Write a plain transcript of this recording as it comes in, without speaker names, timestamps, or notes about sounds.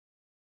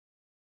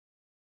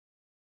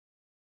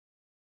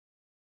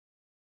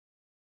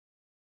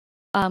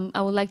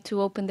I would like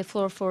to open the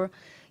floor for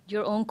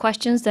your own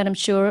questions that I'm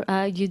sure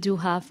you do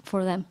have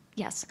for them.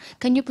 Yes.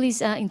 Can you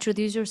please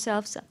introduce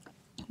yourselves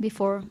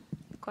before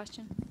the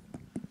question?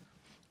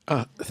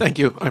 Thank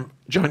you. I'm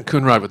John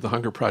Coonrod with the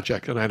Hunger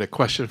Project, and I had a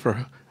question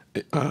for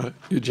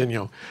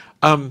Eugenio.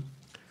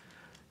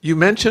 You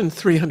mentioned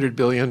 $300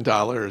 billion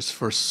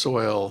for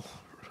soil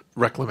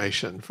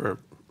reclamation, for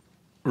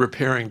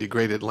repairing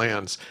degraded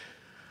lands.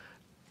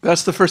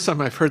 That's the first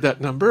time I've heard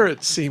that number.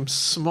 It seems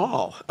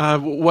small.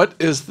 What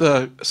is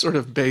the sort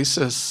of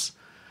basis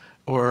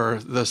or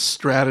the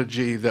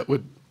strategy that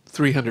would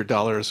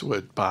 $300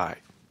 would buy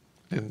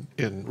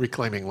in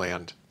reclaiming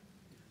land?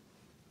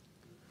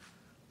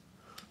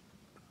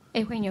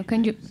 Eugenio,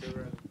 can you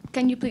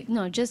please,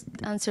 no, just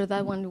answer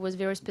that one. It was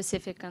very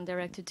specific and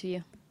directed to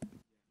you.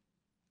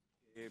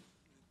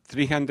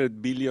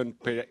 300 billion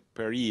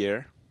per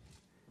year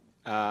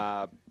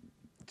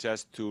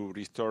just to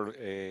restore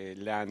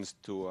lands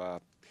to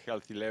a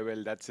healthy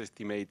level. That's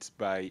estimates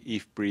by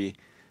IFPRI,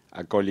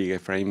 a colleague,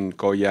 Efraim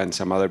Koya, and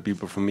some other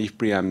people from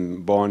IFPRI,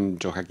 and Bon,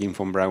 Joaquin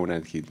von Braun,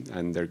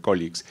 and their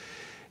colleagues.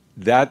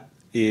 That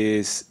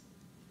is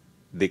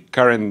the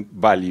current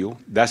value,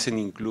 doesn't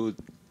include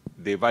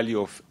the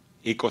value of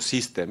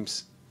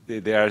ecosystems.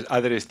 There are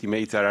other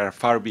estimates that are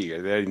far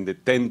bigger. They're in the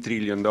 $10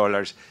 trillion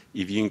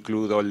if you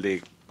include all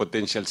the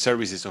potential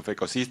services of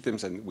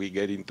ecosystems, and we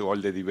get into all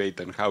the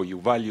debate on how you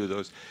value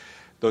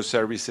those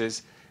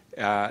services.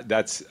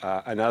 That's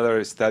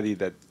another study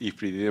that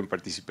IFPRI didn't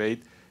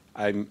participate.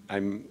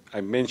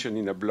 I mentioned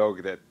in a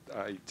blog that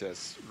I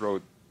just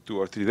wrote 2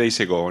 or 3 days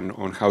ago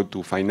on how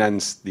to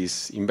finance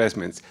these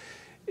investments.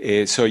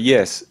 So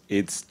yes,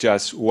 it's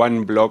just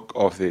one block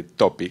of the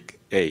topic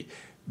A.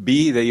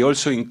 B, they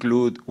also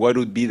include what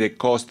would be the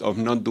cost of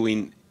not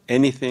doing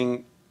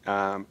anything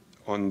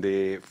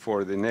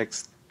for the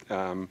next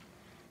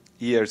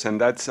years,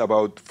 and that's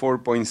about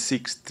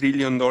 $4.6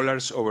 trillion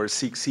over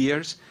 6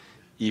 years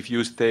if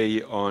you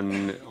stay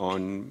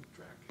on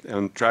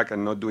track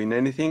and not doing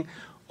anything.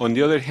 On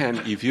the other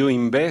hand, if you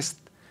invest,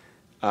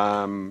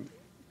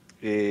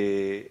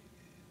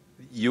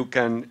 you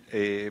can,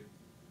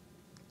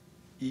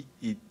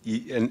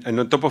 and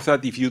on top of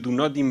that, if you do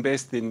not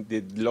invest, then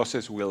the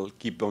losses will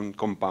keep on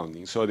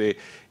compounding. So it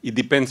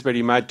depends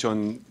very much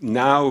on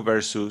now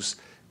versus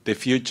the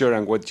future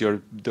and what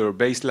your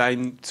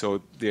baseline.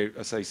 So there,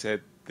 as I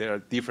said, there are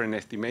different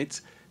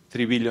estimates.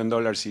 $3 billion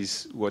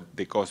is what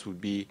the cost would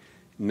be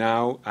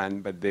now,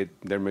 but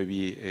there may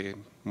be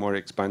more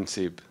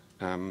expansive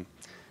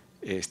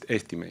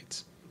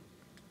estimates.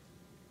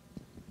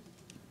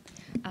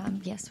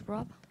 Yes,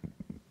 Rob.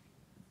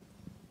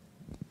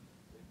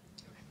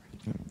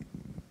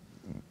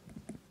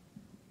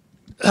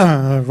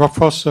 Rob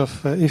Voss of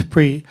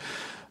IFPRI.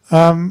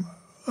 I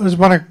just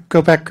want to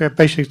go back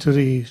basically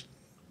to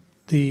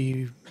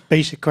the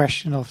basic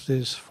question of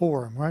this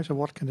forum, right? So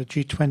what can the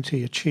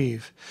G20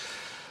 achieve?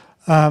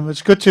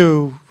 It's good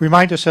to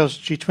remind ourselves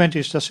G20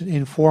 is just an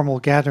informal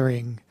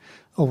gathering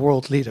of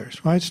world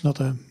leaders, right? It's not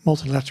a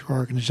multilateral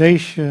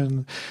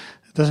organization.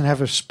 It doesn't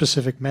have a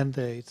specific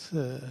mandate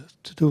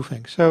to do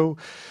things. So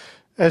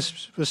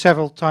as was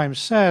several times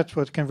said,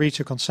 what can reach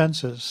a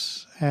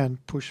consensus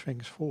and push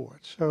things forward.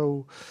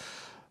 So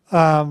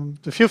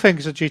the few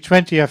things that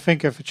G20 I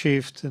think have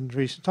achieved in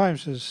recent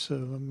times is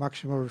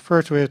Maximo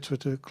referred to it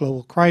with the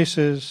global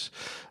crisis.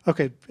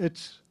 Okay,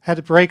 it's had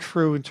a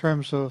breakthrough in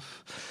terms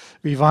of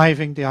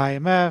reviving the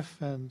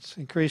IMF and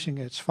increasing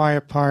its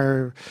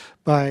firepower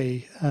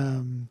by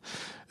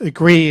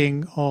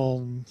agreeing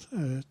on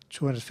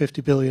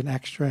 250 billion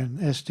extra in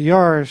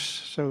SDRs.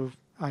 So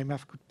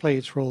IMF could play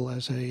its role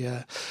as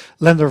a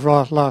lender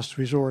of last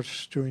resort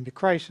during the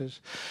crisis.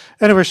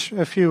 And there was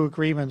a few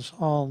agreements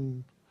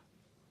on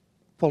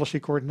policy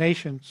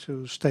coordination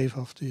to stave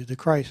off the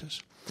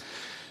crisis.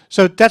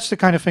 So that's the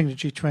kind of thing the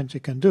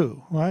G20 can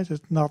do, right?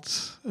 It's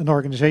not an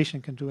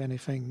organization can do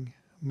anything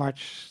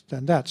much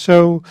than that.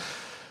 So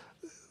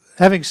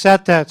having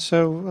said that,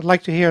 so I'd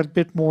like to hear a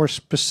bit more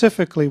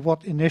specifically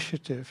what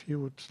initiative you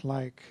would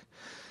like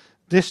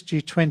this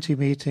G20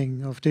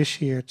 meeting of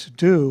this year to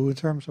do in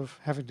terms of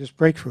having this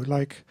breakthrough,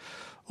 like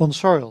on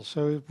soil.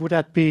 So would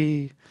that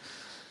be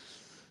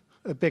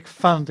a big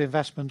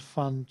investment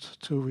fund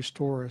to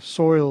restore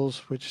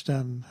soils, which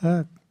then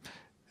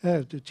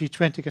the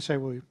G20 can say,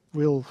 well,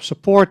 we'll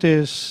support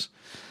this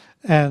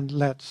and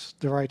let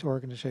the right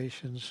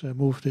organizations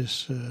move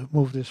this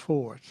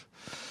forward.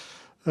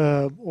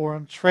 Or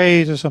on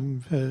trade,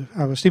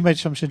 Agustín made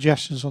some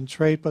suggestions on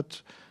trade,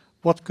 but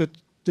what could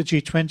the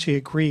G20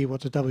 agree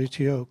what the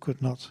WTO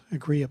could not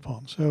agree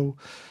upon? So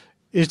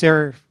is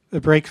there a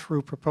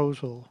breakthrough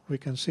proposal we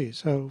can see?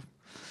 So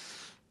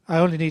I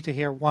only need to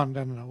hear one,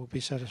 then I will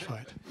be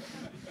satisfied.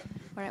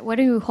 All right, why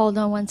don't you hold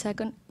on 1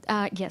 second?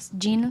 Yes,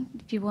 Gina,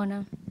 if you want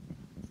to.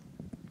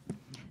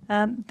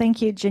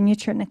 Thank you, Gina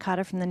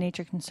Nakata from the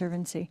Nature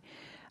Conservancy.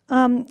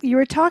 You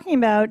were talking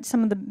about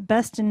some of the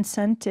best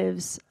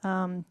incentives,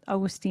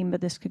 Agustín, but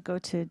this could go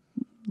to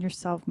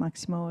yourself,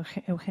 Maximo,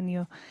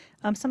 Eugenio,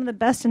 some of the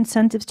best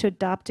incentives to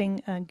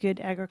adopting good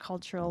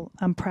agricultural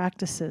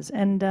practices.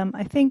 And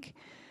I think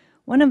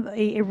one of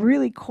a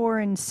really core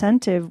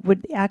incentive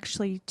would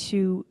actually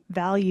to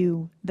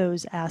value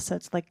those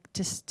assets, like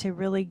just to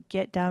really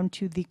get down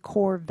to the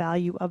core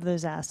value of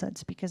those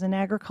assets. Because in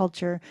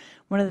agriculture,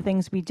 one of the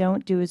things we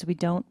don't do is we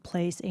don't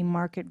place a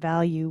market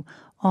value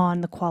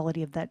on the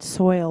quality of that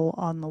soil,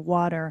 on the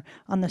water,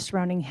 on the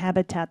surrounding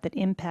habitat that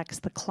impacts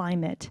the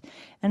climate.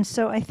 And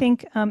so I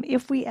think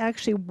if we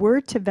actually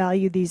were to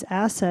value these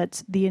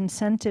assets, the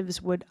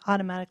incentives would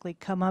automatically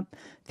come up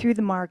through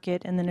the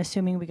market, and then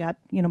assuming we got,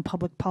 you know,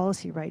 public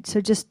policy right. So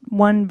just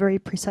one very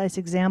precise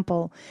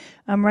example.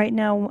 Right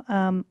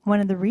now, one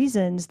of the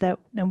reasons that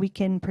we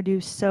can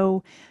produce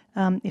so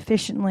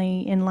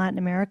efficiently in Latin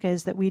America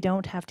is that we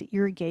don't have to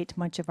irrigate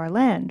much of our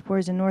land,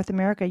 whereas in North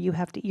America you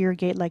have to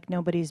irrigate like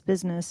nobody's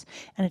business,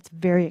 and it's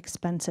very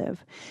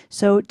expensive.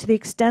 So to the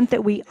extent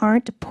that we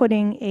aren't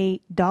putting a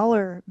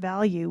dollar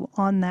value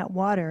on that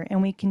water,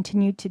 and we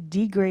continue to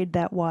degrade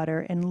that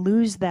water and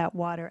lose that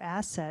water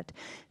asset,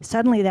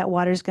 suddenly that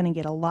water is going to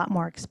get a lot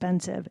more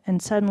expensive,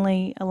 and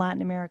suddenly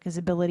Latin America's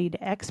ability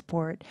to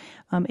export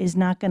is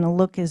not going to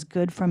look as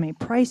good from a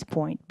price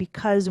point,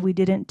 because we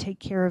didn't take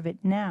care of it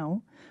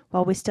now,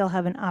 while we still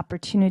have an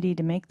opportunity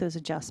to make those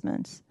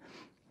adjustments.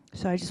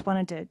 So I just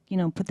wanted to, you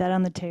know, put that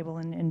on the table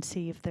and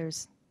see if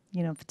there's,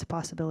 you know, if it's a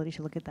possibility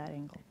to look at that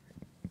angle.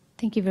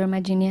 Thank you very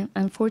much, Ginia.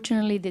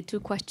 Unfortunately, the two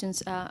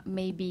questions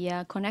may be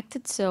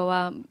connected,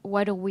 so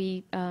why don't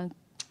we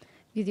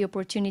give the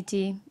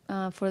opportunity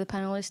for the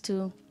panelists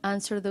to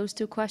answer those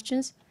two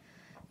questions.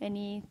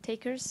 Any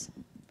takers?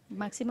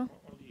 Maximo?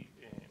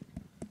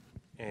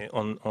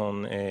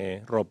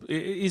 Rob,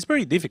 it's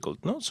very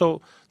difficult, no? So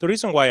the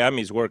reason why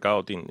AMIS worked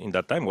out in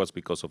that time was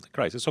because of the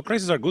crisis. So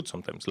crises are good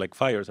sometimes, like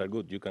fires are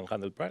good. You can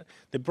handle,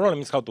 the problem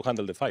is how to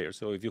handle the fire.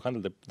 So if you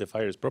handle the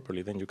fires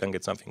properly, then you can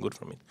get something good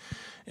from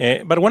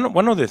it. But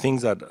one of the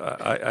things that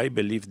I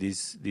believe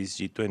this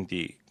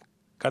G20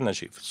 can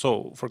achieve.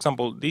 So for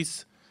example,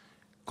 this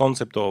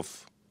concept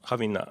of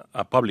having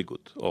a public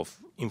good of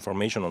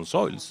information on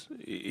soils,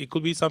 it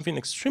could be something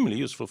extremely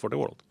useful for the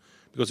world,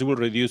 because it will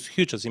reduce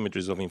huge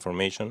asymmetries of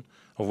information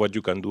of what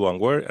you can do and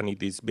where, and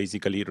it is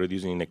basically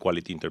reducing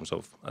inequality in terms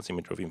of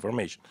asymmetry of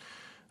information.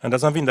 And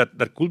that's something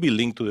that could be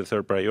linked to the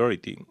third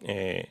priority.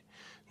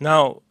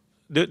 Now,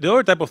 the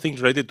other type of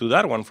things related to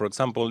that one, for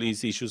example,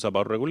 is issues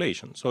about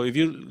regulation. So if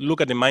you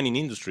look at the mining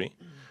industry,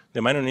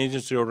 the mining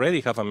industry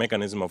already have a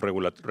mechanism of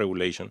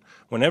regulation.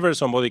 Whenever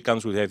somebody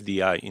comes with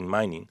FDI in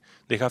mining,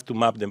 they have to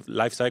map the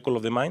life cycle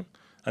of the mine,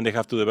 and they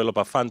have to develop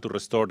a fund to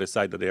restore the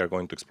site that they are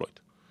going to exploit.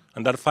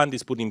 And that fund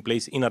is put in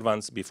place in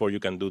advance before you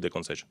can do the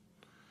concession.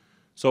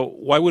 So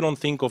why we don't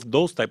think of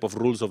those type of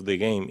rules of the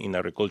game in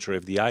agriculture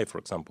FDI, for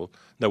example,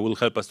 that will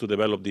help us to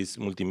develop this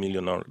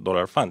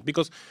multi-million-dollar fund?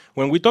 Because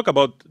when we talk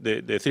about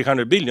the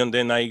 300 billion,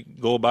 then I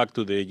go back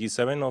to the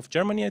G7 of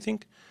Germany, I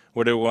think,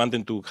 where they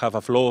wanted to have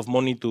a flow of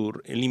money to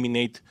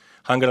eliminate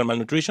hunger and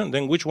malnutrition.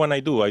 Then which one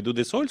I do? I do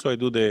the soils or I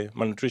do the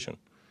malnutrition?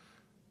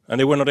 And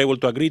they were not able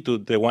to agree to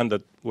the one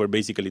that where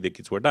basically the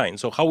kids were dying.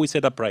 So how we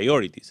set up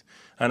priorities.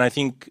 And I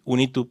think we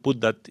need to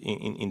put that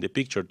in the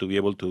picture to be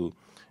able to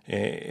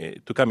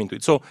come into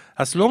it. So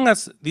as long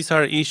as these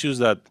are issues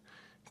that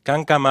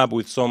can come up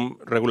with some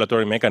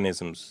regulatory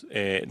mechanisms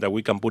that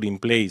we can put in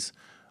place,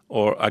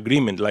 or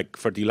agreement, like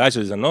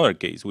fertilizers is another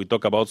case. We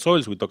talk about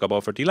soils, we talk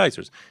about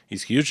fertilizers.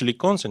 It's hugely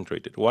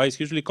concentrated. Why is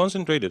hugely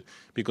concentrated?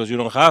 Because you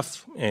don't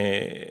have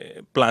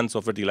plants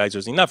of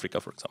fertilizers in Africa,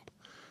 for example.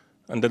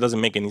 And that doesn't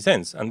make any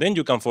sense. And then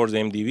you can force the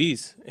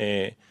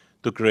MDBs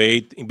to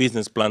create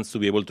business plans to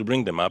be able to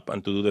bring them up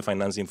and to do the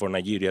financing for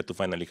Nigeria to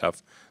finally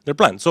have their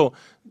plan. So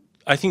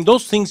I think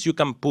those things you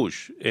can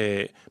push.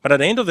 But at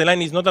the end of the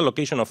line, it's not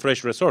allocation of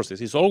fresh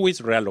resources. It's always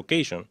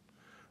reallocation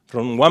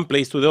from one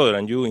place to the other.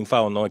 And you, in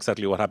FAO, know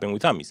exactly what happened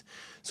with AMIS.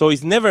 So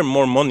it's never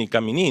more money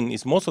coming in.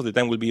 It's most of the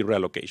time will be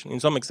reallocation. In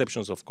some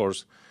exceptions, of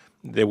course,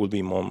 there will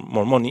be more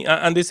money.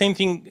 And the same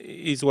thing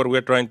is what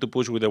we're trying to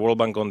push with the World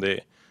Bank on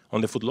the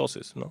food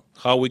losses, no?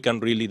 How we can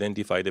really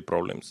identify the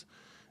problems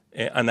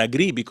and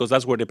agree, because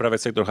that's where the private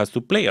sector has to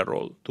play a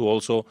role, to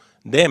also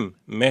them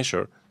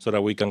measure so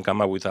that we can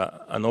come up with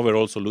an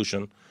overall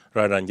solution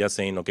rather than just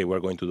saying, okay, we're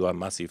going to do a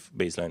massive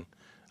baseline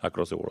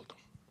across the world.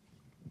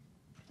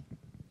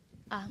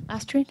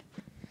 Astrid?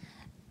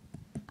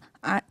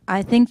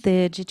 I think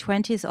the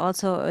G20 is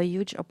also a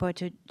huge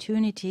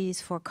opportunity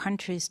for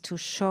countries to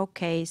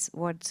showcase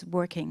what's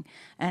working.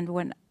 And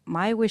when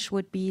my wish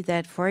would be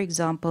that, for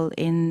example,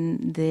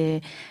 in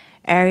the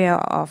area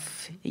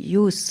of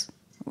youth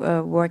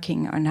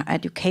working on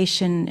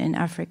education in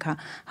Africa,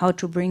 how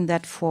to bring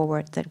that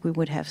forward, that we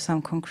would have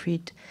some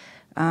concrete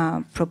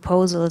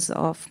proposals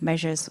of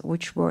measures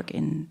which work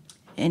in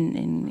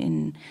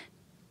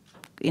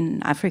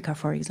Africa,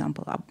 for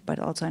example, but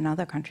also in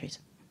other countries.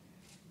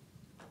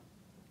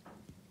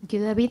 Thank you,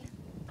 David.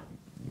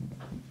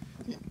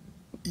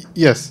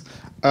 Yes.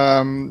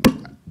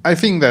 I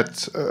think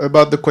that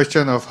about the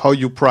question of how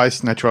you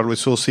price natural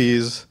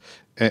resources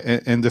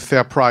and the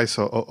fair price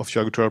of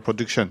your agricultural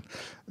production.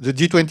 The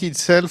G20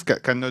 itself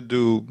cannot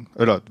do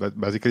a lot, but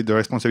basically the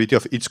responsibility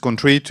of each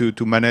country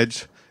to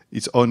manage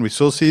its own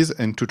resources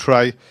and to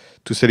try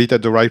to sell it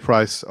at the right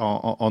price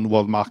on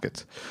world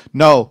market.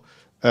 Now,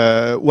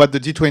 what the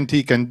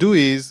G20 can do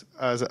is,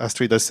 as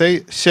Astrid has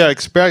said, share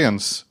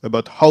experience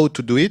about how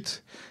to do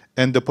it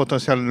and the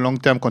potential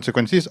long-term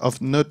consequences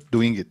of not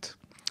doing it.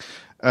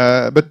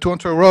 But to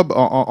answer Rob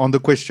on the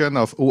question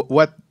of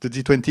what the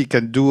G20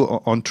 can do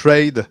on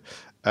trade,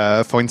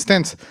 for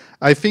instance,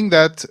 I think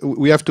that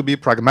we have to be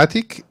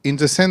pragmatic in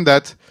the sense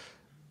that,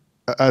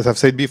 as I've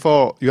said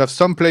before, you have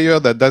some player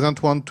that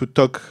doesn't want to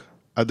talk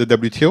at the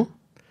WTO,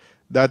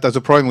 that has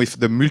a problem with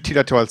the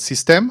multilateral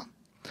system,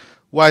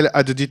 while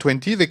at the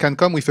G20 they can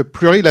come with a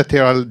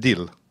plurilateral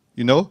deal.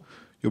 You know,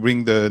 you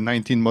bring the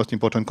 19 most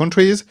important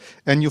countries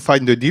and you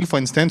find a deal, for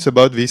instance,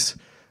 about this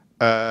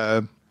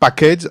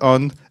package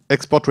on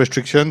export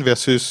restriction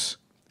versus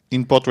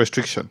import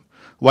restriction.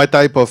 What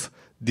type of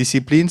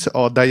disciplines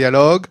or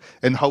dialogue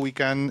and how we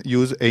can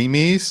use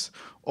AMIS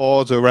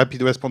or the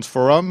Rapid Response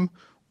Forum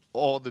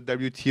or the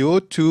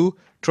WTO to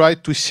try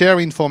to share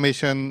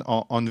information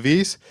on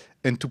this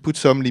and to put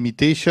some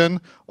limitation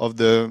of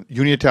the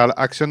unilateral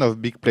action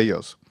of big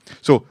players.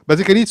 So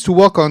basically it's to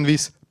work on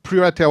this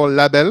plurilateral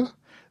label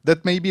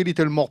that may be a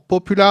little more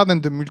popular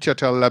than the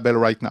multilateral label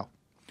right now.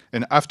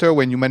 And after,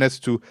 when you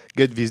manage to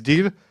get this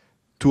deal,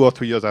 2 or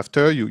 3 years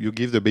after, you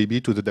give the baby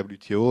to the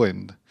WTO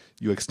and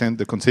you extend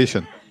the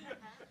concession.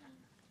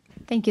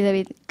 Thank you,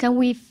 David. Can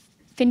we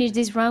finish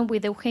this round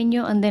with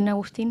Eugenio and then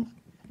Agustín?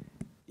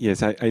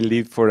 Yes, I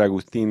leave for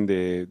Agustín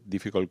the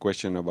difficult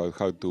question about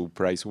how to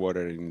price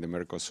water in the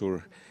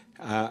Mercosur.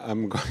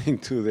 I'm going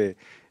to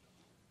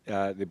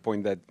the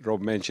point that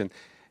Rob mentioned.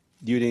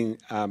 During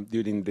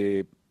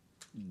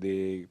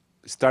the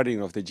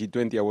starting of the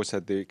G20, I was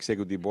at the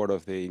executive board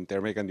of the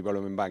Inter-American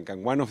Development Bank,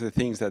 and one of the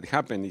things that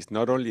happened is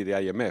not only the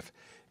IMF,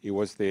 it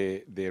was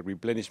the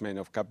replenishment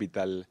of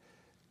capital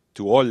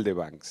to all the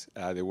banks.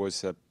 There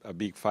was a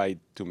big fight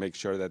to make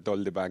sure that all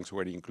the banks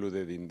were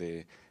included in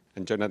the,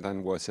 and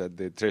Jonathan was at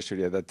the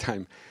Treasury at that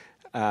time.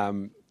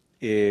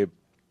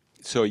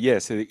 So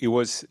yes, it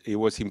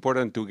was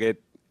important to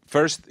get,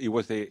 first, it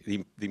was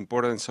the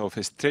importance of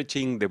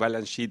stretching the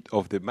balance sheet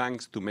of the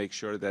banks to make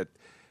sure that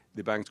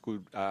the banks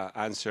could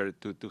answer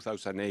to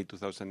 2008,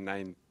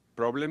 2009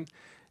 problem.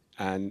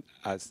 And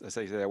as I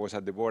said, I was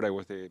at the board, I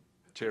was the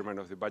chairman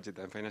of the Budget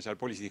and Financial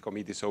Policy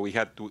Committee, so we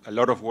had a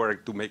lot of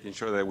work to making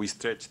sure that we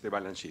stretch the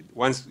balance sheet.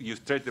 Once you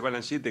stretch the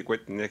balance sheet, the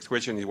next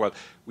question is, well,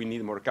 we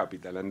need more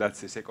capital, and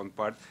that's the second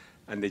part,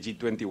 and the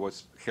G20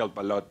 was helped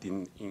a lot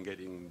in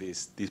getting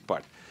this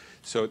part.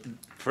 So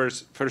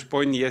first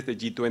point, yes, the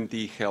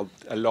G20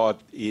 helped a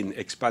lot in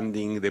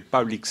expanding the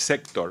public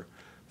sector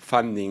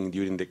funding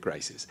during the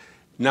crisis.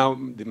 Now,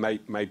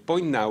 my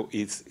point now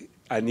is,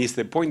 and it's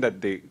the point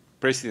that the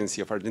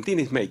presidency of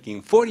Argentina is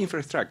making, for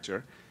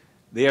infrastructure,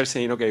 they are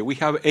saying, okay, we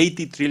have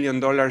 $80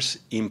 trillion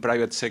in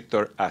private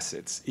sector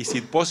assets. Is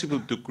it possible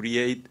to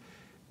create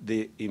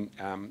the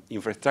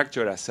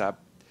infrastructure as a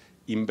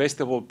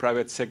investable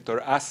private sector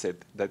asset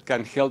that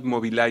can help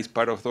mobilize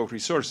part of those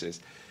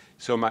resources?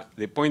 So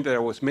the point that I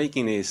was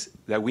making is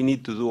that we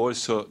need to do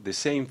also the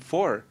same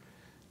for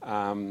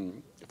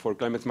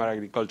climate smart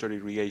agriculture,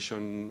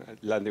 irrigation,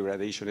 land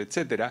degradation,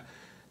 etc.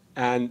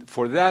 And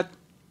for that,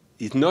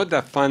 it's not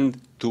a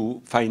fund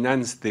to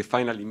finance the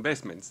final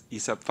investments.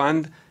 It's a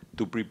fund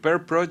to prepare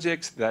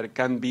projects that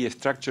can be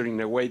structured in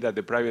a way that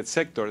the private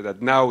sector,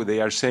 that now they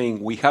are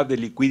saying we have the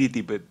liquidity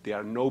but there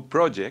are no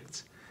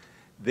projects,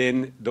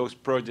 then those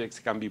projects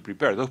can be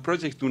prepared. Those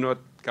projects do not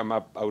come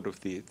up out of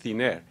the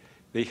thin air.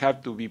 They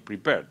have to be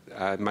prepared.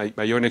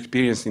 My own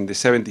experience in the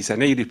 70s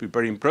and 80s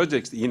preparing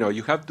projects, you know,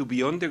 you have to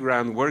be on the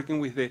ground working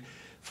with the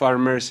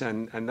farmers,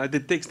 and that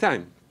it takes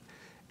time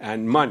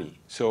and money.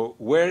 So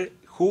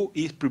who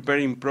is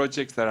preparing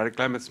projects that are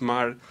climate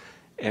smart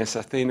and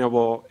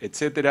sustainable,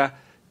 etc.,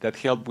 that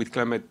help with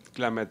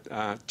climate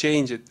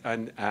change,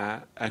 and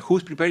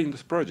who's preparing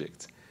those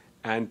projects?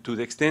 And to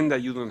the extent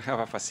that you don't have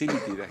a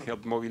facility that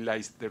helps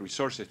mobilize the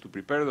resources to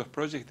prepare those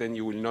projects, then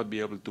you will not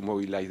be able to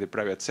mobilize the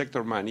private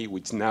sector money,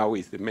 which now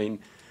is the main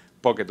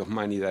pocket of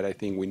money that I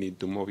think we need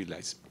to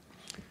mobilize.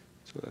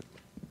 So that.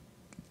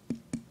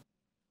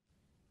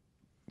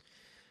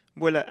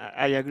 Well,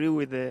 I agree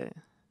with the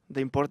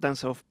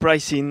importance of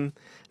pricing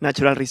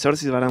natural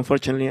resources, but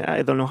unfortunately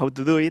I don't know how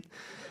to do it.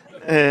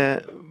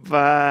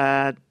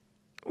 But,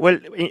 well,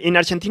 in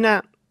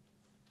Argentina,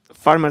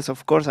 farmers,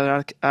 of course,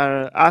 are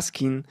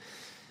asking,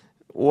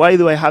 why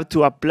do I have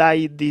to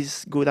apply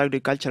these good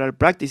agricultural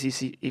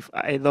practices if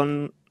I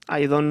don't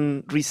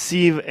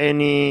receive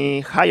any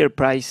higher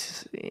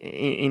price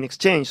in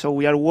exchange? So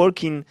we are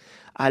working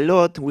a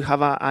lot. We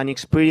have an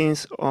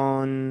experience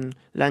on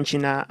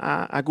launching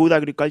a good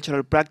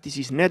agricultural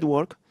practices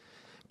network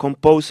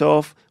composed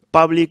of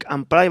public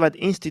and private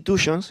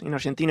institutions. In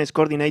Argentina, it's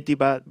coordinated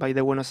by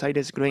the Buenos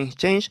Aires Grain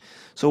Exchange.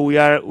 So we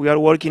are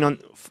working on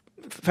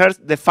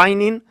first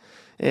defining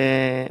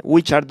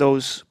which are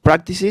those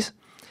practices.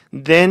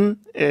 then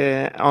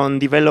on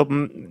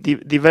developing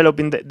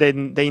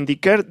the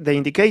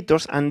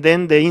indicators, and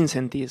then the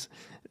incentives.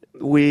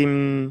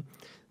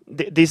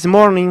 This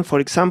morning, for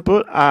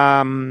example,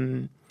 a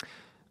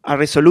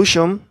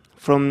resolution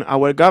from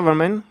our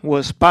government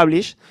was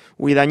published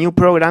with a new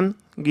program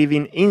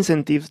giving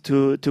incentives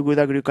to good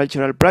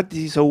agricultural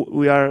practices. So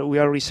we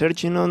are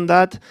researching on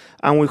that,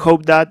 and we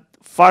hope that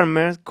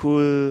farmers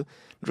could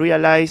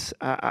realize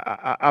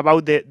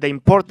about the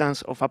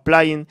importance of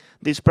applying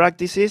these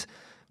practices,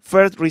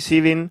 first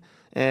receiving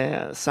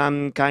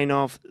some kind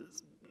of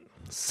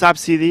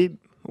subsidy.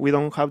 We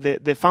don't have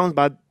the funds,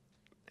 but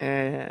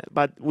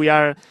we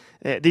are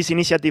these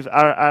initiatives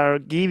are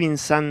giving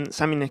some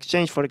in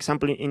exchange. For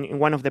example, in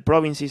one of the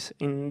provinces,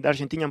 in the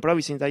Argentinian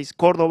provinces, that is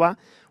Córdoba.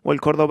 Well,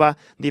 Córdoba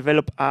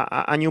developed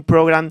a new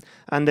program,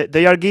 and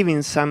they are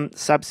giving some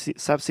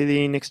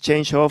subsidy in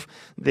exchange of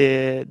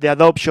the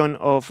adoption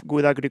of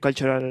good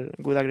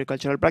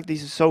agricultural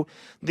practices. So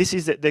this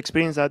is the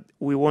experience that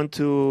we want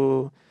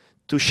to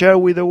share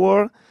with the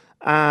world,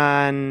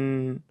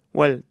 and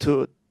well,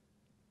 to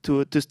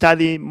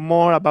study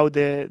more about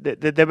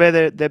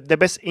the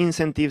best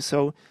incentives,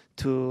 so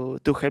to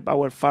help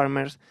our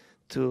farmers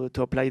to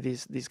apply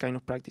these kind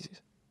of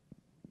practices.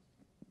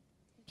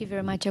 Thank you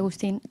very much,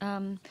 Agustín.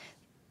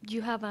 Do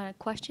you have a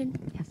question?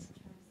 Yes.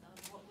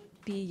 What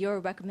would be your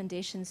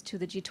recommendations to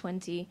the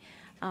G20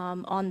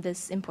 on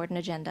this important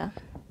agenda?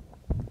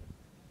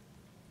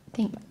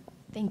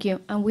 Thank you.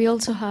 And we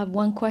also have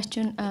one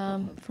question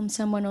from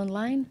someone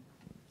online.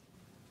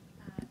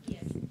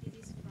 Yes, it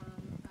is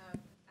from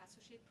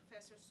Associate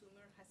Professor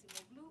Sumer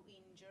Hasimoglu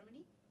in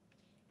Germany.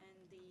 And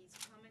the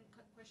common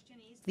question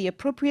is, the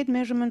appropriate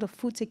measurement of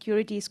food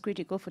security is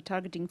critical for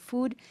targeting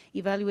food,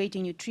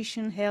 evaluating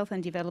nutrition, health,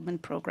 and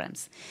development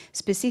programs.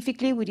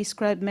 Specifically, we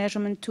describe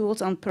measurement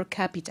tools on per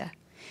capita.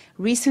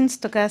 Recent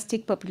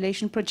stochastic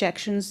population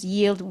projections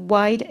yield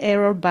wide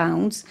error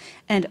bounds,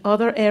 and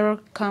other error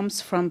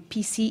comes from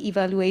PC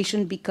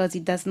evaluation because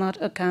it does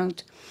not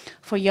account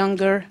for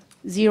younger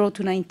 0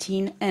 to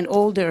 19 and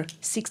older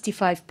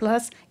 65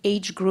 plus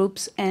age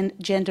groups and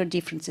gender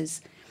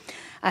differences.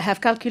 I have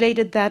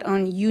calculated that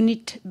on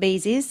unit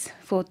basis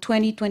for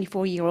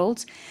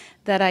 24-year-olds,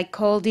 that I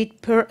called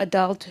it per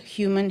adult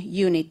human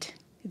unit.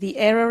 The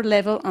error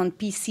level on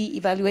PC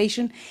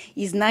evaluation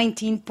is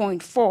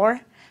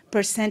 19.4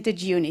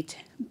 percentage unit.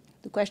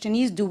 The question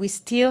is, do we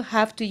still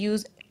have to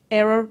use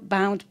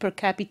error-bound per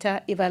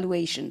capita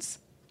evaluations?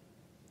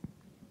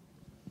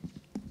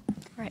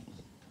 Right.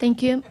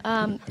 Thank you.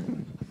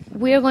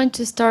 We are going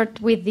to start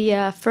with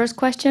the first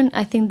question.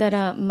 I think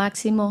that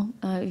Maximo,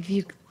 if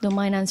you don't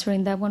mind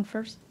answering that one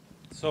first.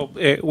 So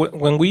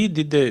when we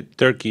did the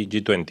Turkey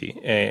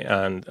G20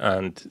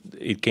 and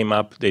it came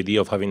up the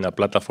idea of having a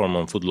platform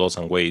on food loss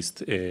and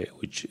waste,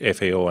 which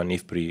FAO and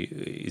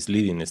IFPRI is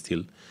leading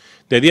still,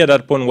 the idea at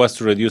that point was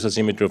to reduce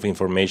asymmetry of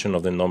information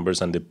of the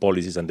numbers and the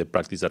policies and the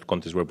practice that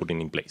countries were putting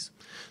in place.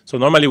 So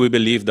normally we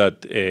believe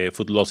that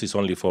food loss is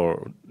only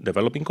for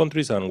developing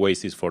countries and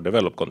waste is for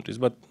developed countries,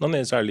 but not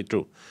necessarily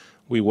true.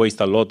 We waste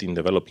a lot in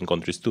developing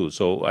countries too.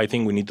 So I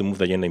think we need to move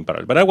the agenda in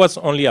parallel. But that was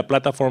only a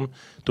platform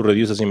to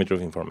reduce asymmetry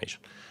of information.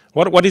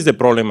 What is the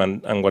problem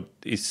and what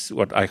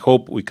I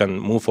hope we can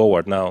move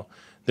forward now?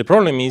 The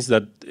problem is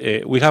that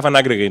we have an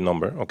aggregate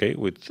number, okay,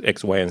 with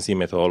X, Y, and Z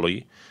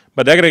methodology.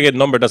 But the aggregate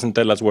number doesn't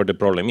tell us where the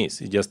problem is.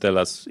 It just tells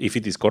us if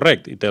it is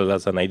correct. It tells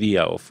us an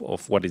idea of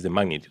what is the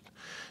magnitude.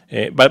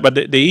 But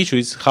the issue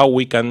is how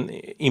we can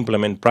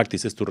implement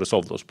practices to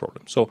resolve those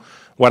problems. So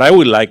what I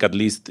would like, at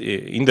least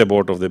in the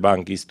board of the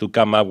bank, is to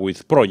come up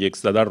with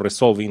projects that are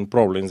resolving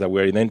problems that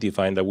we're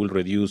identifying that will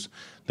reduce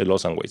the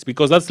loss and waste.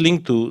 Because that's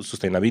linked to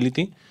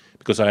sustainability,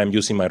 because I am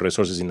using my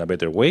resources in a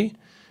better way,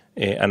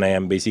 and I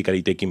am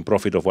basically taking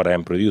profit of what I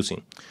am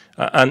producing.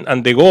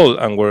 And the goal,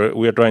 and where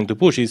we are trying to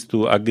push, is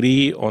to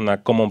agree on a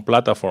common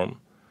platform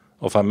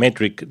of a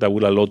metric that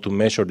will allow to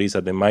measure this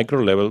at the micro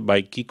level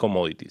by key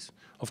commodities.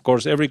 Of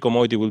course, every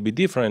commodity will be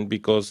different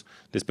because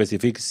the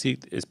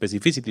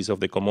specificities of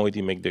the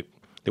commodity make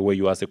the way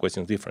you ask the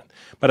questions different.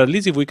 But at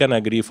least if we can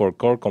agree for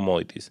core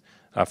commodities,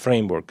 a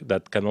framework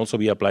that can also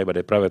be applied by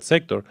the private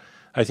sector,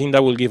 I think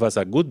that will give us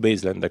a good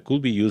baseline that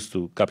could be used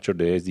to capture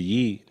the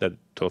SDG, that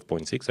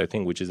 12.6, I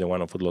think, which is the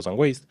one of food loss and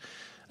waste,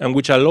 and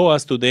which allow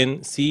us to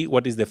then see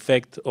what is the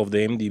effect of the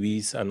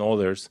MDBs and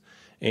others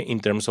in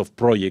terms of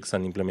projects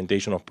and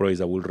implementation of projects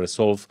that will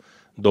resolve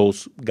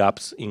those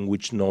gaps in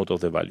which node of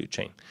the value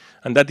chain.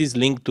 And that is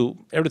linked to,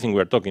 everything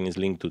we're talking is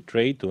linked to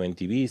trade, to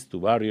NTBs, to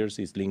barriers,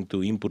 is linked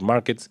to input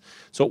markets.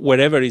 So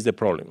wherever is the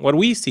problem. What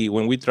we see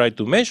when we try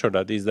to measure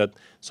that is that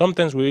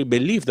sometimes we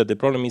believe that the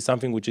problem is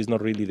something which is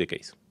not really the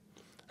case.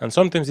 And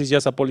sometimes it's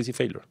just a policy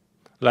failure.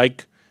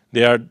 Like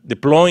they are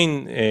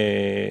deploying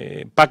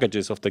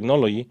packages of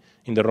technology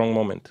in the wrong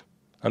moment.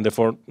 And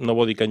therefore,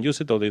 nobody can use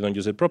it or they don't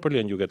use it properly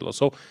and you get lost.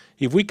 So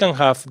if we can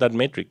have that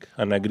metric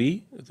and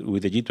agree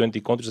with the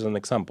G20 countries as an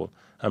example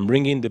and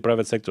bring in the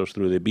private sectors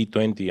through the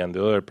B20 and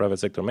the other private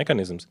sector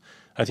mechanisms,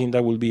 I think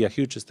that will be a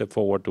huge step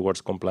forward towards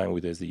complying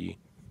with SDG.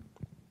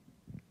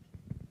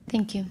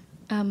 Thank you.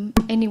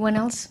 Anyone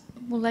else?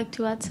 would like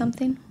to add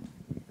something?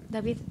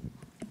 David?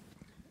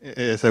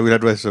 Yes, I will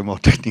address a more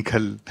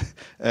technical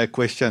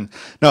question.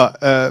 No,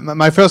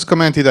 my first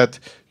comment is that,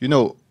 you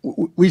know,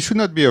 we should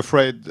not be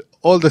afraid.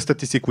 All the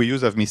statistics we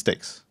use have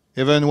mistakes.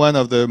 Even one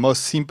of the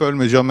most simple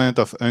measurement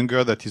of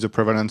hunger, that is the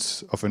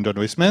prevalence of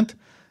undernourishment,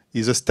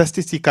 is a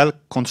statistical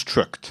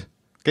construct.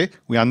 Okay,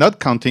 we are not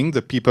counting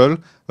the people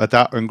that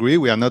are hungry.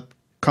 We are not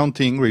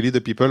counting really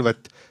the people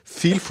that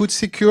feel food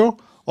secure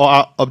or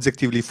are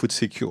objectively food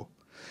secure.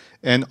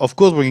 And of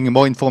course, bringing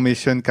more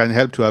information can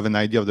help to have an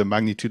idea of the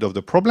magnitude of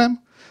the problem.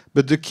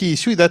 But the key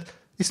issue is that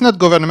it's not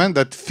government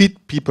that feed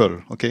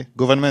people. Okay,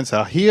 governments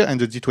are here, and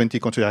the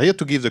G20 countries are here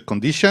to give the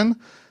condition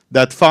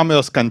that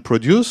farmers can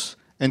produce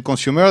and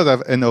consumers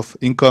have enough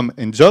income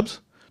and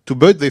jobs to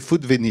buy the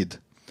food they need.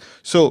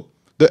 So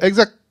the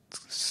exact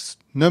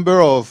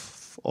number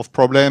of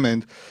problem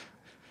and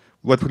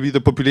what will be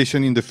the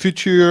population in the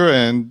future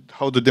and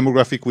how the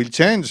demographic will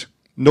change,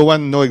 no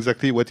one knows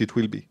exactly what it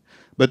will be.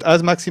 But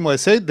as Maximo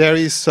has said, there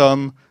is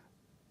some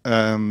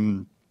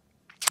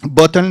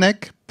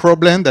bottleneck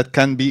problem that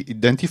can be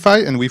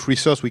identified, and with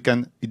research we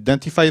can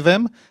identify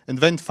them and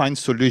then find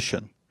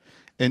solution.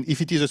 And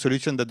if it is a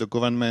solution that the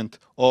government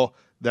or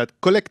that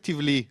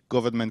collectively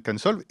government can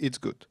solve, it's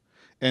good.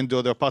 And the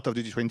other part of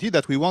the G20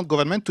 that we want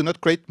government to not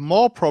create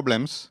more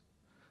problems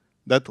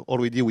that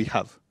already we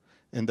have.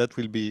 And that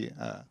will be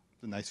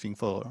the nice thing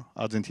for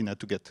Argentina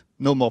to get.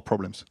 No more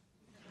problems.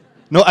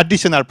 No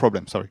additional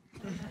problems, sorry.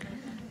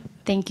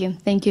 Thank you.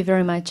 Thank you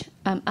very much.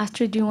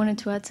 Astrid, do you wanted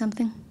to add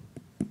something?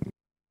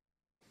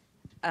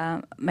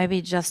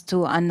 Maybe just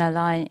to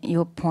underline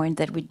your point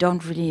that we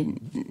don't really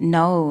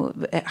know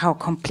how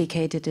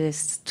complicated it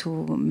is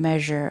to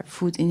measure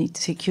food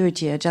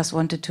insecurity. I just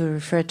wanted to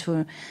refer to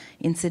an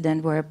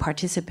incident where I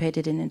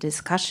participated in a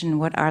discussion,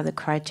 what are the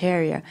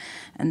criteria?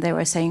 And they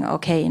were saying,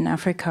 okay, in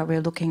Africa,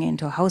 we're looking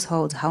into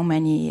households, how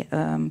many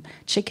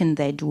chicken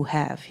they do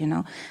have, you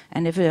know?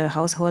 And if a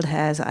household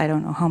has, I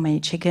don't know how many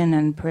chicken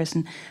and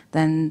person,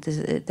 then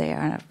they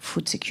are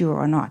food secure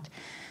or not.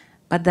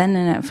 But then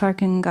an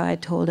African guy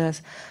told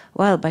us,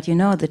 well, but you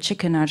know, the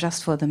chicken are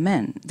just for the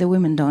men. The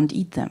women don't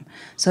eat them.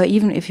 So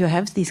even if you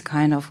have these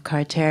kind of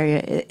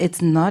criteria,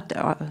 it's not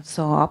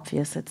so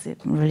obvious. It's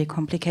really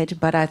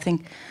complicated. But I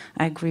think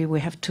I agree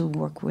we have to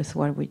work with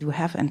what we do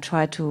have and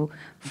try to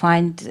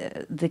find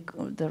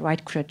the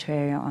right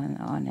criteria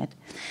on it.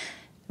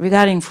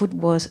 Regarding food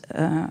loss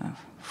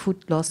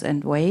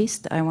and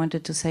waste, I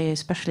wanted to say,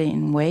 especially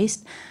in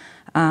waste,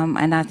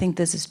 and I think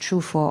this is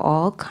true for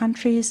all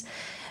countries,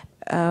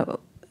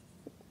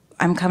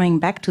 I'm coming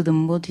back to the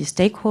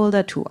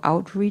multi-stakeholder, to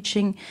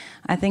outreaching.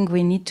 I think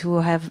we need to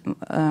have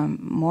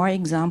more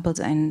examples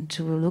and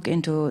to look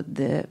into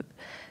the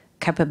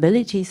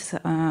capabilities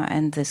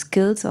and the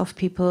skills of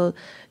people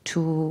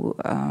to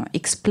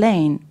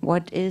explain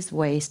what is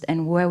waste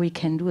and where we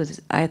can do it.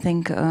 I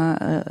think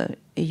a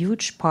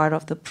huge part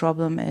of the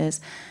problem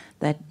is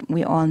that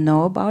we all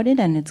know about it,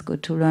 and it's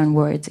good to learn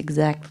where it's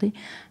exactly,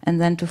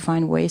 and then to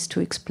find ways to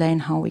explain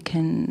how we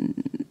can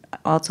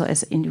also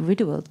as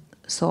individuals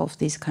solve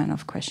these kind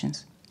of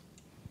questions.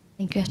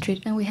 Thank you,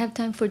 Astrid. And we have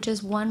time for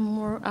just one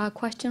more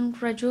question,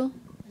 Rajul.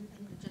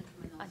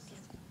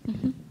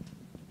 Mm-hmm.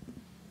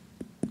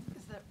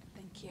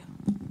 Thank you.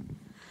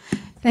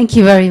 Thank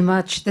you very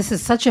much. This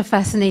is such a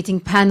fascinating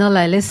panel.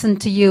 I listened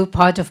to you.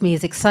 Part of me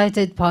is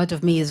excited, part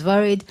of me is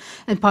worried,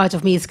 and part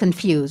of me is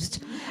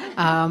confused.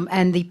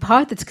 And the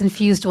part that's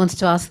confused wants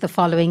to ask the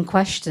following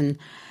question.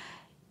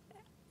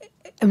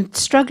 I'm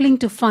struggling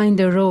to find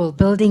a role,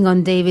 building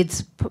on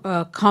David's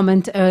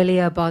comment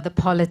earlier about the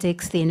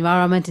politics, the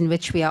environment in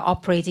which we are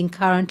operating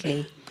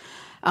currently.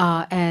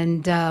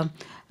 And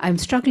I'm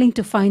struggling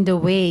to find a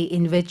way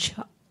in which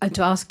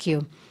to ask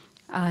you,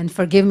 and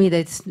forgive me that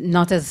it's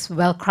not as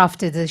well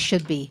crafted as it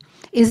should be,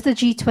 is the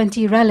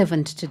G20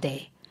 relevant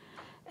today?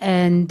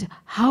 And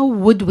how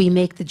would we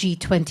make the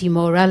G20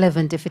 more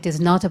relevant if it is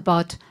not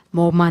about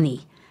more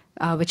money?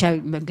 Which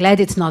I'm glad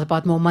it's not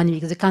about more money,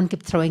 because you can't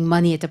keep throwing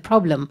money at a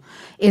problem.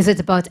 Is it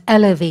about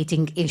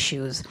elevating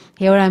issues?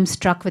 Here I'm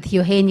struck with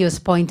Eugenio's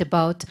point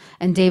about,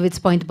 and David's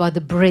point about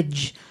the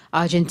bridge.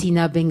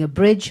 Argentina being a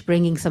bridge,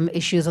 bringing some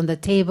issues on the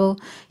table.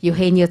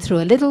 Eugenio threw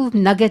a little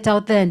nugget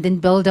out there and didn't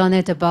build on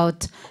it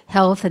about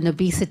health and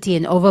obesity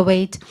and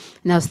overweight.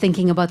 And I was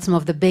thinking about some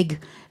of the big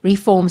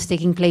reforms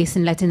taking place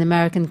in Latin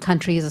American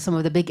countries, or some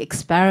of the big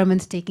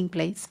experiments taking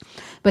place.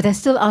 But I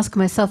still ask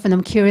myself, and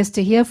I'm curious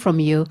to hear from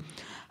you,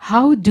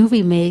 how do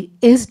we make,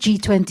 is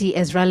G20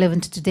 as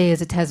relevant today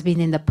as it has been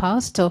in the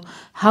past? Or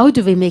how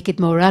do we make it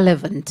more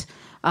relevant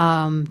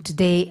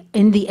today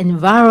in the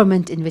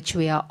environment in which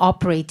we are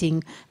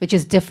operating, which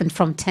is different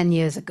from 10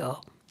 years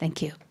ago?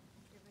 Thank you.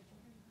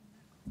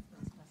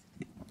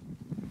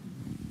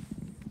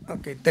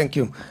 Okay, thank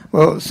you.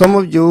 Well, some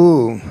of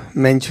you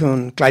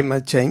mentioned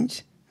climate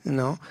change, you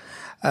know,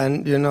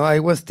 and, you know, I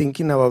was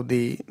thinking about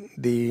the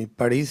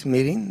Paris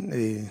meeting,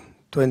 the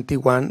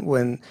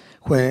 21,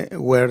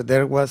 where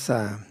there was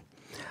a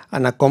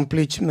an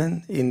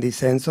accomplishment in the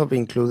sense of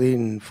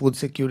including food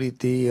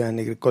security and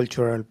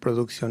agricultural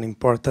production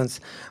importance,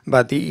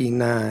 but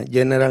in a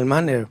general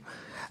manner.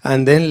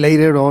 And then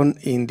later on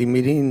in the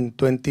meeting in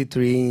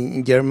 23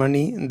 in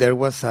Germany, there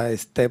was a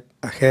step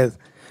ahead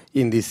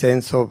in the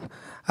sense of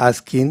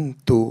asking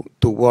to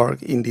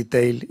work in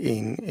detail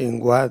in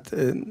what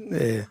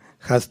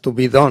has to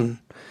be done.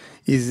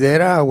 Is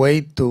there a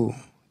way to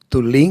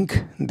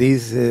link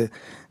these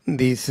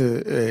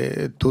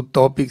two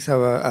topics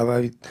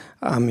about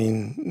I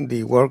mean,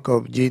 the work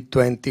of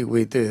G20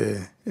 with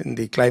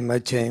the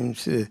climate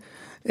change,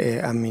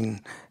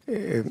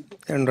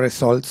 and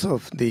results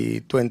of the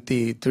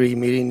 23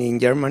 meeting in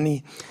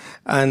Germany?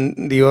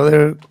 And the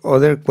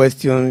other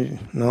question,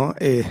 no,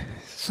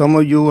 some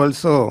of you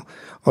also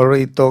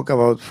already talk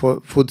about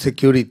food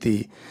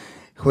security.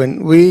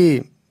 When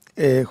we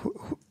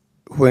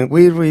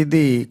read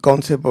the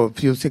concept of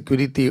food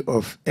security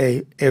of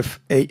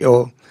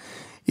FAO,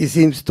 it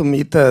seems to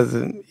me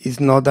that it's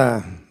not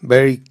a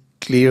very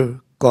clear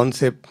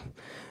concept.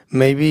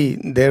 Maybe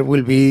there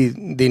will be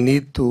the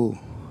need to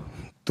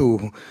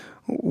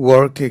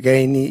work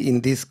again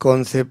in this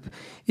concept,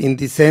 in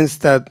the sense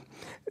that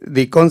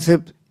the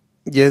concept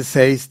just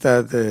says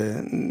that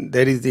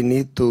there is the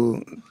need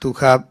to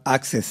have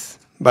access.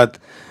 But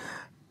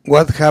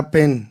what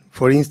happened,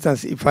 for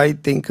instance, if I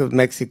think of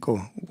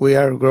Mexico, we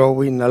are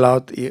growing a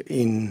lot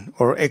in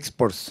our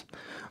exports,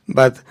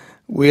 but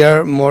we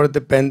are more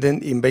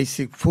dependent in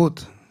basic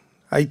food.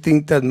 I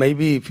think that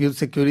maybe food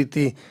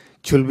security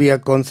should be a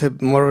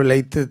concept more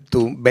related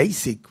to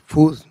basic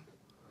food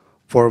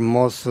for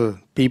most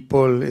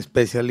people,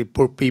 especially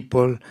poor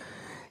people,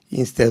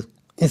 instead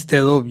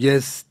of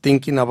just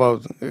thinking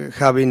about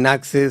having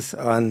access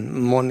and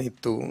money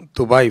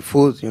to buy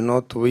food, you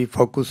know, to be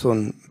focused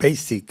on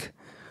basic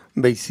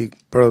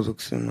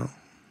products, you know.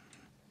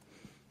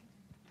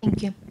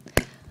 Thank you.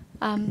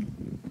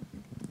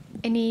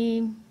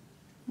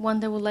 Anyone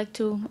that would like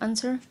to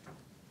answer?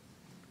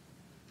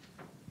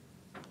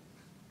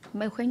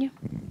 Eugenio?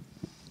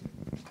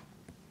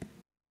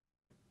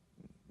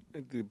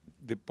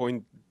 The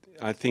point,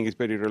 I think, is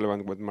very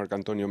relevant what Marc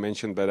Antonio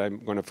mentioned, but I'm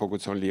going to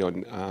focus only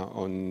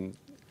on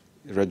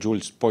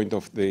Rajul's point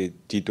of the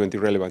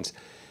G20 relevance.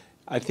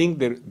 I think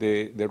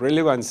the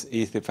relevance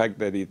is the fact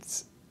that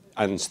it's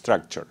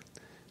unstructured.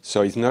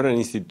 So it's not an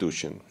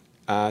institution.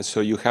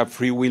 So you have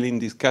free-wheeling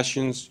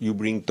discussions, you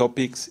bring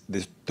topics,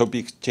 the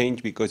topics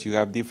change because you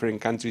have different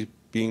countries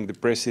being the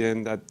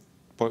president at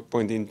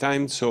point in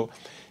time. So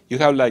you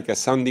have like a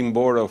sounding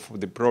board of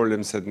the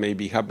problems that may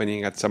be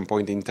happening at some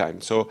point in time.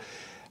 So,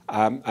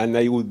 and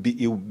it would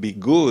be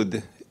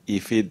good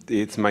if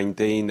it's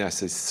maintained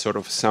as a sort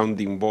of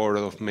sounding board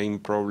of main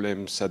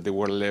problems at the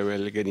world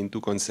level, getting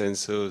to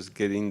consensus,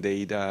 getting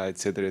data, et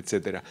cetera, et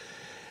cetera.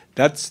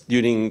 That's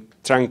during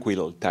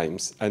tranquil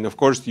times. And of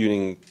course,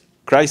 during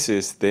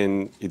crisis,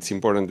 then it's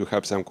important to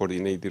have some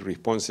coordinated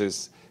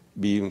responses,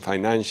 being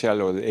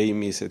financial or the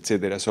AMIs, et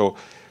cetera. So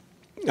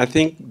I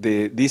think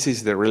this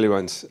is the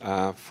relevance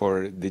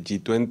for the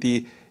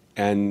G20,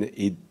 and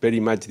it very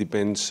much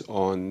depends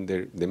on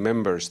the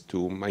members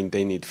to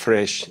maintain it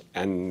fresh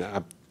and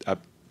up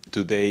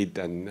to date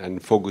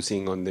and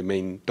focusing on the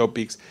main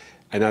topics.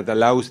 And that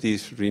allows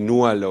this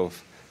renewal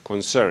of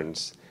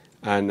concerns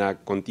and a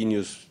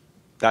continuous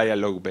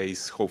dialogue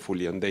based,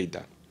 hopefully, on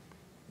data.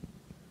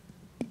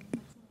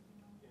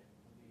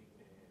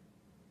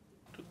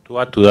 To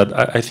add to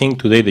that, I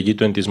think today the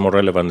G20 is more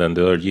relevant than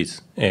the other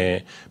Gs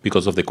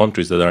because of the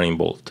countries that are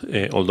involved,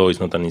 although it's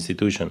not an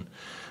institution.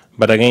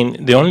 But again,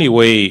 the only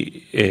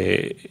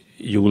way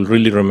you will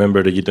really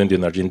remember the G20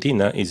 in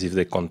Argentina is if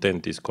the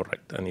content is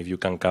correct. And if you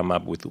can come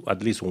up with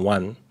at least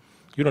one,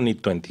 you don't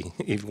need 20,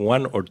 if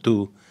one or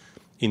two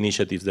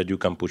initiatives that you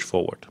can push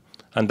forward.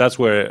 And that's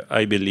where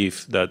I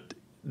believe that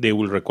they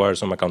will require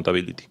some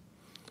accountability.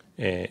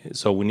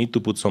 So we need to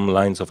put some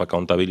lines of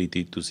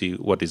accountability to see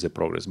what is the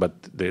progress. But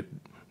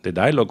the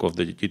dialogue of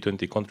the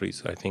G20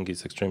 countries, I think,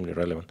 is extremely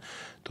relevant.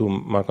 To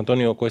Marc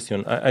Antonio's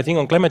question, I think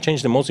on climate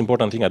change, the most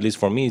important thing, at least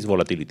for me, is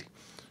volatility.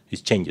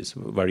 It's changes,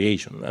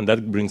 variation, and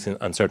that brings in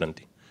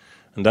uncertainty.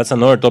 And that's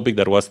another topic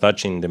that was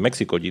touched in the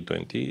Mexico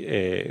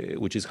G20,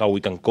 which is how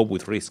we can cope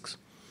with risks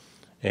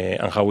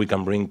and how we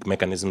can bring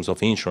mechanisms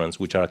of insurance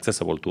which are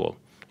accessible to all.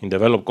 In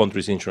developed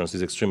countries, insurance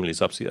is extremely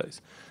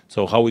subsidized.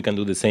 So how we can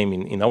do the same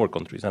in our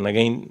countries. And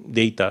again,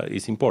 data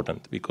is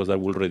important because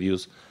that will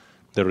reduce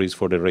the risk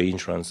for the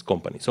reinsurance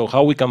company. So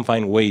how we can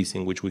find ways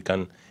in which we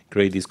can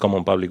create this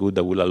common public good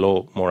that will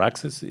allow more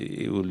access,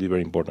 it will be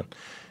very important.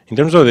 In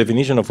terms of the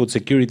definition of food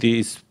security,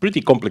 it's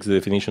pretty complex, the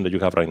definition that you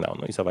have right now.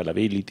 No? It's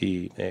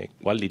availability,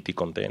 quality,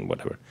 content,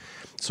 whatever.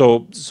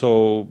 So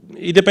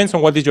it depends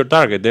on what is your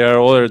target. There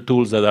are other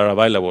tools that are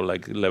available,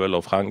 like level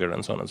of hunger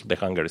and so on, so the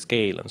hunger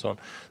scale and so on.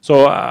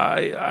 So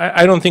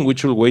I don't think we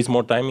should waste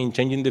more time in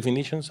changing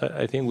definitions.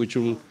 I think we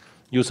should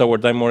use our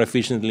time more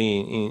efficiently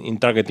in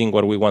targeting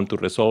what we want to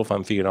resolve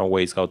and figure out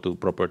ways how to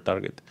proper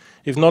target.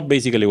 If not,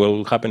 basically what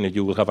will happen is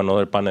you will have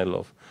another panel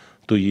of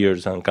 2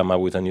 years and come up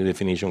with a new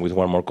definition with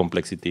one more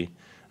complexity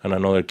and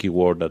another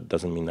keyword that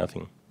doesn't mean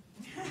nothing.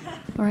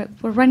 All right,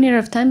 we're running out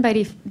of time, but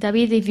if,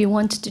 David, if you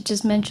want to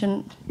just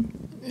mention.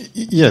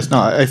 Yes, no,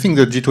 I think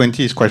the G20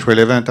 is quite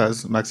relevant,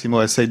 as Maximo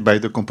has said, by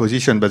the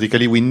composition.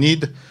 Basically, we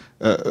need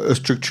a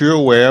structure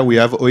where we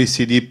have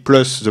OECD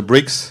plus the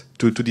BRICS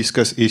to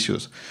discuss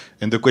issues.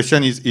 And the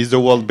question is the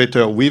world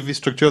better with this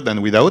structure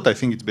than without? I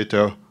think it's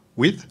better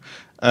with.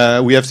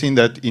 We have seen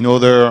that in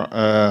other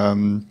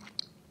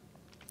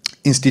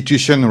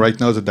institutions right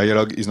now, the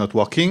dialogue is not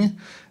working,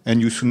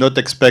 and you should not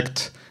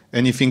expect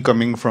anything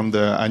coming from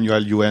the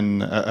annual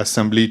UN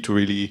Assembly to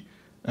really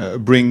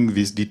bring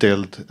this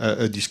detailed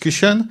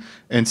discussion.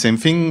 And same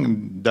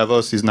thing,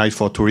 Davos is nice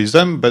for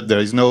tourism, but there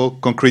is no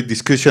concrete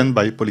discussion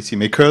by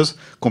policymakers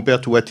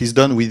compared to what is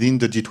done within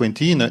the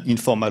G20 in an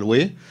informal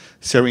way,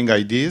 sharing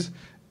ideas,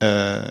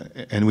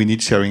 and we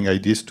need sharing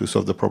ideas to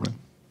solve the problem.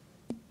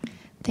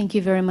 Thank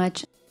you very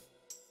much.